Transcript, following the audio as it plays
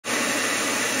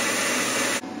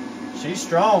She's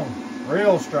strong,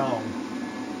 real strong.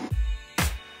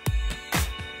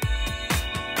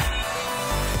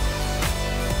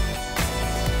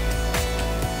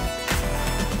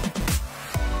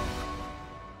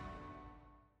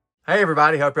 Hey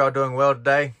everybody, hope y'all doing well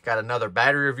today. Got another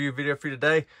battery review video for you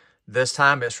today. This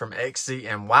time it's from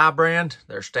XZNY brand,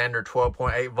 their standard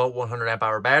 12.8 volt 100 amp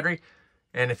hour battery.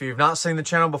 And if you've not seen the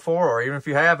channel before, or even if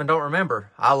you have and don't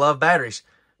remember, I love batteries.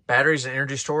 Batteries and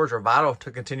energy storage are vital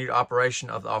to continued operation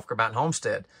of the off-grid mountain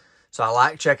homestead. So I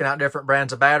like checking out different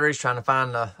brands of batteries, trying to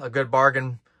find a good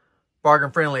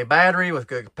bargain-friendly battery with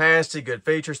good capacity, good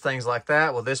features, things like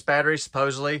that. Well, this battery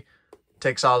supposedly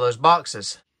ticks all those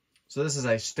boxes. So this is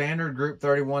a standard Group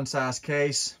 31 size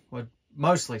case, with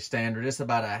mostly standard. It's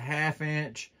about a ½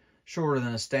 inch shorter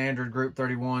than a standard Group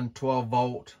 31 12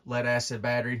 volt lead acid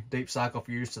battery, deep cycle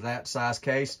fuse to that size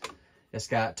case. It's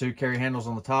got 2 carry handles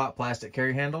on the top, plastic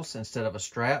carry handles instead of a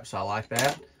strap, so I like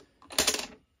that.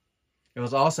 It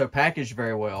was also packaged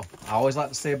very well. I always like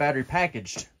to see a battery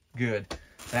packaged good.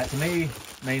 That to me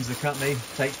means the company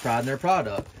takes pride in their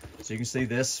product. So you can see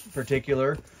this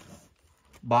particular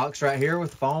box right here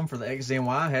with foam for the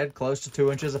XZNY had close to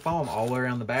 2 inches of foam all the way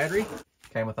around the battery.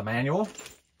 Came with a manual.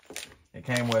 It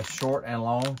came with short and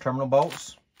long terminal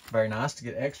bolts. Very nice to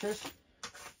get extras.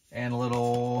 And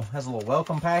has a little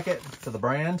welcome packet to the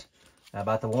brand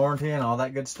about the warranty and all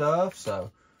that good stuff.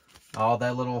 So all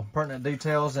that little pertinent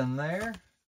details in there.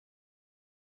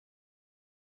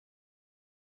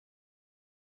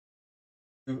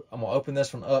 I'm gonna open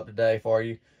this one up today for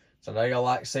you. So I know y'all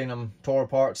like seeing them tore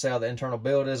apart, see how the internal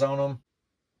build is on them.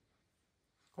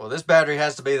 Well, this battery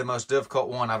has to be the most difficult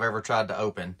one I've ever tried to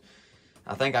open.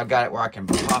 I think I've got it where I can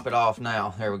pop it off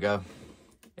now. There we go.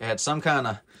 It had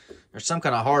there's some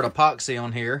kind of hard epoxy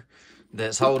on here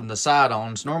that's holding the side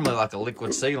on. It's normally like a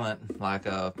liquid sealant, like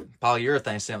a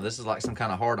polyurethane sealant. This is like some kind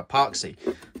of hard epoxy.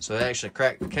 So it actually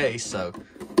cracked the case. So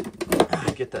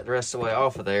get that the rest of the way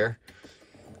off of there.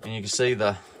 And you can see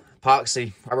the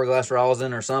epoxy fiberglass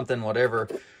rosin or something, whatever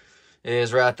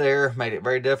is right there, made it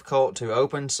very difficult to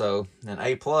open. So an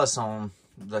A+ on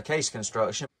the case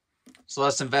construction. So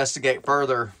let's investigate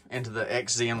further into the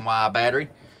XZNY battery.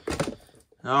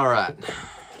 All right,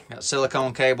 got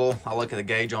silicone cable. I'll look at the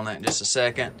gauge on that in just a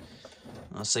second.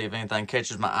 Let's see if anything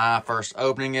catches my eye first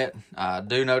opening it. I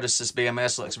do notice this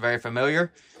BMS looks very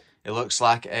familiar. It looks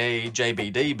like a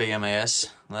JBD BMS.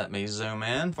 Let me zoom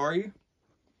in for you.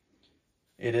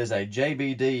 It is a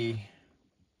JBD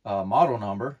model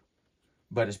number,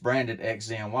 but it's branded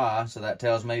XZNY, so that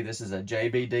tells me this is a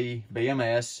JBD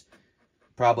BMS,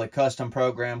 probably custom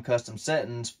program, custom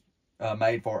settings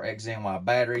made for XZNY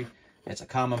battery. It's a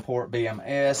common port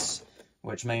BMS,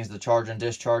 which means the charging and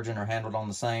discharging are handled on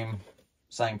the same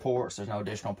ports. There's no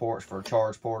additional ports for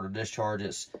charge port or discharge.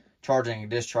 It's charging and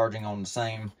discharging on the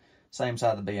same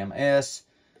side of the BMS.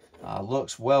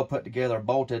 Looks well put together,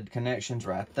 bolted connections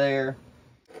right there.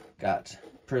 Got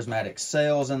prismatic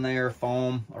cells in there,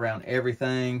 foam around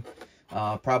everything.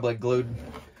 Probably glued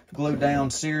down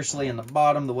seriously in the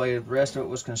bottom the way the rest of it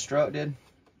was constructed.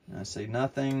 I see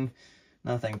nothing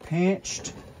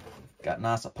pinched. Got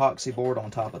nice epoxy board on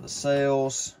top of the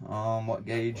cells. What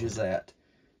gauge is that?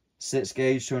 6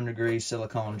 gauge, 200 degrees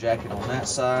silicone jacket on that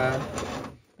side.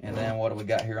 And then what do we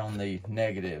got here on the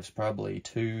negatives? Probably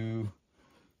two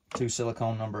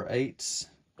silicone number 8s.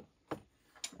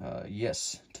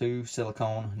 Yes, 2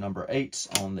 silicone number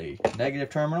 8s on the negative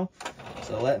terminal.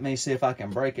 So let me see if I can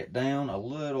break it down a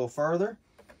little further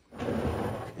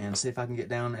and see if I can get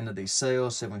down into these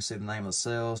cells, see if we can see the name of the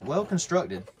cells. Well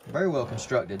constructed, very well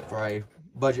constructed for a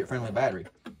budget-friendly battery.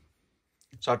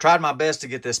 So I tried my best to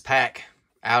get this pack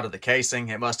out of the casing.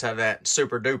 It must have that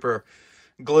super duper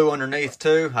glue underneath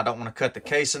too. I don't want to cut the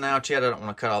casing out yet. I don't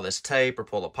want to cut all this tape or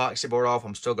pull the epoxy board off.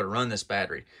 I'm still going to run this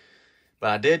battery. But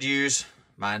I did use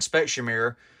my inspection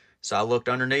mirror. So I looked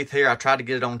underneath here. I tried to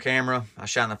get it on camera. I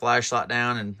shined the flashlight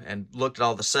down and looked at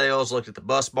all the cells, looked at the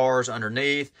bus bars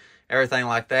underneath, everything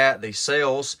like that. These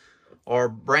cells are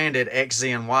branded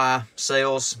XZNY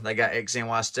cells. They got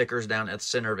XZNY stickers down at the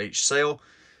center of each cell.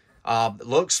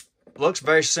 Looks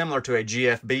very similar to a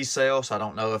GFB cell. So I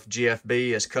don't know if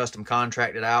GFB is custom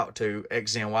contracted out to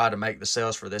XZNY to make the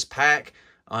cells for this pack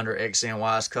under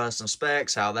XZNY's custom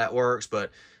specs, how that works.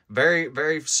 But very,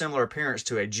 very similar appearance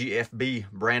to a GFB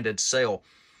branded cell.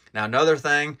 Now, another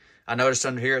thing I noticed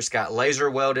under here, it's got laser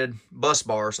welded bus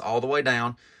bars all the way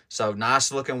down. So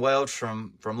nice looking welds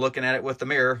from looking at it with the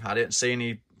mirror. I didn't see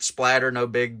any splatter, no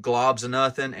big globs of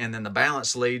nothing. And then the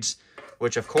balance leads,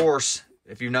 which of course,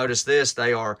 if you notice this,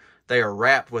 they are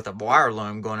wrapped with a wire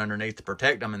loom going underneath to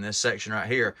protect them in this section right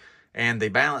here. and the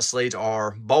balance leads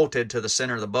are bolted to the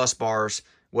center of the bus bars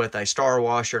with a star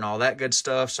washer and all that good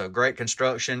stuff. So great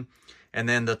construction. And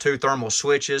then the 2 thermal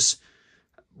switches,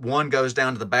 one goes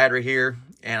down to the battery here,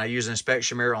 and I use an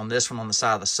inspection mirror on this one on the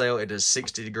side of the cell. It is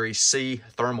 60 degrees C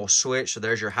thermal switch, so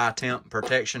there's your high temp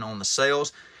protection on the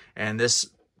cells. And this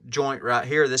joint right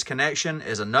here, this connection,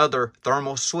 is another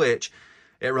thermal switch.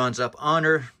 It runs up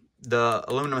under the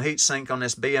aluminum heat sink on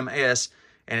this BMS,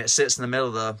 and it sits in the middle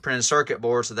of the printed circuit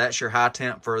board, so that's your high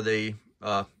temp for the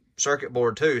circuit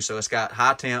board too. So it's got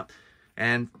high temp,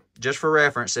 and just for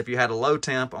reference, if you had a low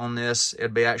temp on this,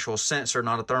 it'd be actual sensor,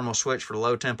 not a thermal switch for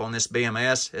low temp on this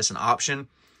BMS. It's an option.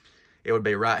 It would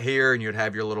be right here, and you'd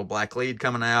have your little black lead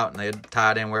coming out, and they'd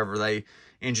tie it in wherever they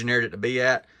engineered it to be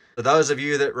at. For those of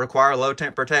you that require low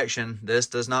temp protection, this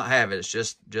does not have it.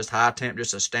 It's just high temp,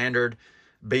 just a standard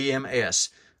BMS.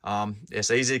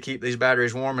 It's easy to keep these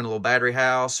batteries warm in a little battery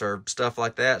house or stuff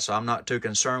like that, so I'm not too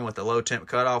concerned with the low temp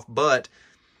cutoff. But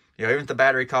you know, even if the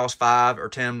battery costs $5 or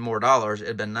 $10 more,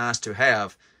 it'd been nice to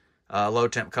have a low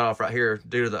temp cutoff right here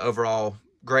due to the overall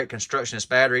great construction of this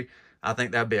battery. I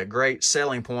think that'd be a great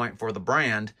selling point for the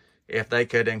brand if they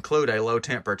could include a low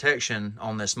temp protection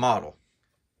on this model.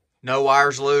 No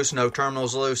wires loose, no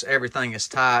terminals loose, everything is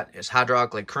tight, it's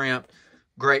hydraulically crimped.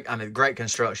 Great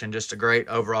construction, just a great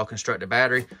overall constructed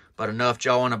battery. But enough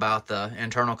jawing about the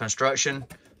internal construction.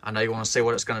 I know you want to see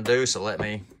what it's going to do, so let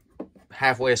me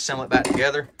halfway assemble it back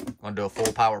together. I'm going to do a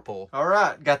full power pull. All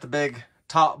right, got the big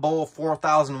top bull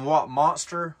 4,000 watt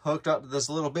monster hooked up to this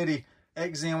little bitty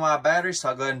XZNY battery. So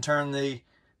I'll go ahead and turn the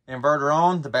inverter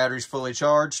on. The battery's fully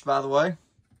charged, by the way.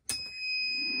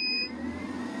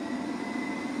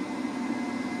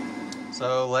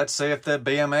 So let's see if the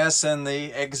BMS and the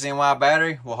XZNY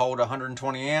battery will hold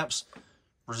 120 amps.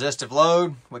 Resistive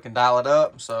load, we can dial it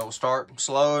up. So we'll start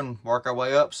slow and work our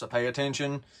way up. So pay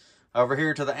attention over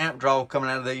here to the amp draw coming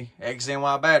out of the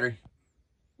XZNY battery.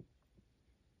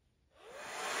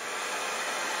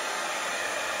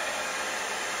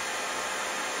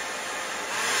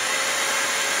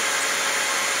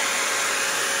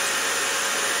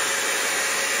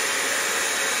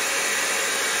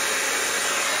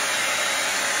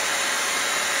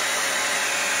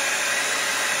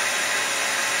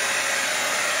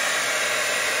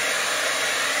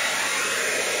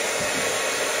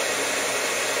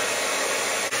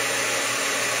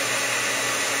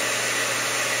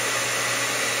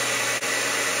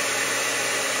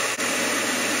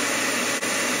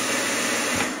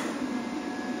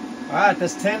 All right,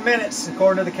 that's 10 minutes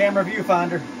according to the camera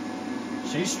viewfinder.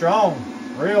 She's strong,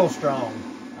 real strong.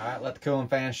 All right, let the cooling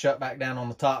fan shut back down on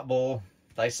the top bull.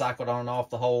 They cycled on and off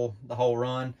the whole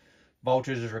run.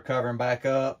 Voltage is recovering back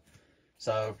up.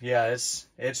 So yeah, it's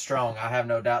strong. I have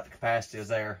no doubt the capacity is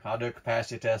there. I'll do a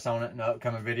capacity test on it in an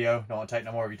upcoming video. Don't want to take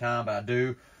no more of your time, but I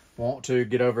do want to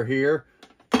get over here.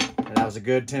 And that was a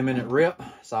good 10-minute rip.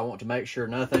 So I want to make sure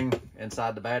nothing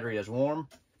inside the battery is warm.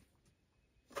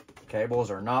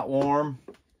 Cables are not warm.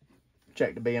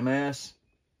 Check the BMS.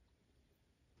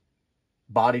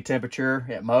 Body temperature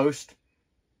at most.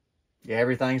 Yeah,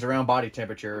 everything's around body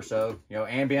temperature. So, you know,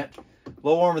 ambient, a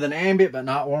little warmer than ambient, but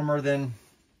not warmer than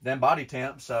body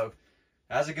temp. So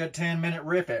that's a good 10-minute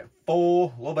rip at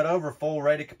full, a little bit over full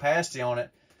rated capacity on it.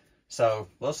 So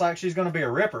looks like she's going to be a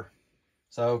ripper.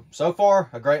 So far,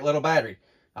 a great little battery.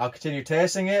 I'll continue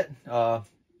testing it.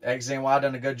 XZNY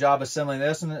done a good job assembling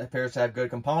this, and it appears to have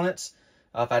good components.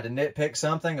 If I had to nitpick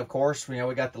something, of course, you know,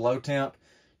 we got the low temp.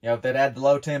 You know, if they'd add the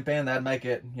low temp in, that'd make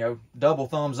it, you know, double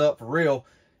thumbs up for real.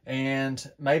 And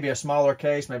maybe a smaller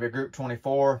case, maybe a Group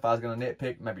 24. If I was going to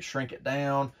nitpick, maybe shrink it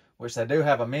down, which they do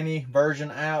have a mini version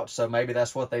out. So maybe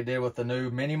that's what they did with the new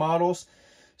mini models.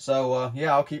 So,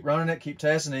 yeah, I'll keep running it, keep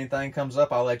testing. Anything comes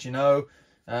up, I'll let you know.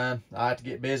 I have to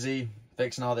get busy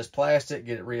fixing all this plastic,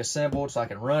 get it reassembled so I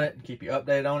can run it and keep you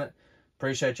updated on it.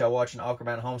 Appreciate y'all watching Awkward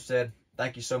Man Homestead.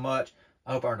 Thank you so much.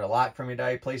 I hope I earned a like from you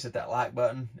today. Please hit that like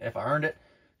button if I earned it.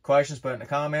 Questions, put it in the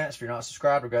comments. If you're not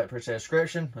subscribed, we've got a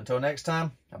description. Until next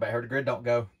time, I bet I heard the grid don't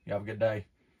go. You have a good day.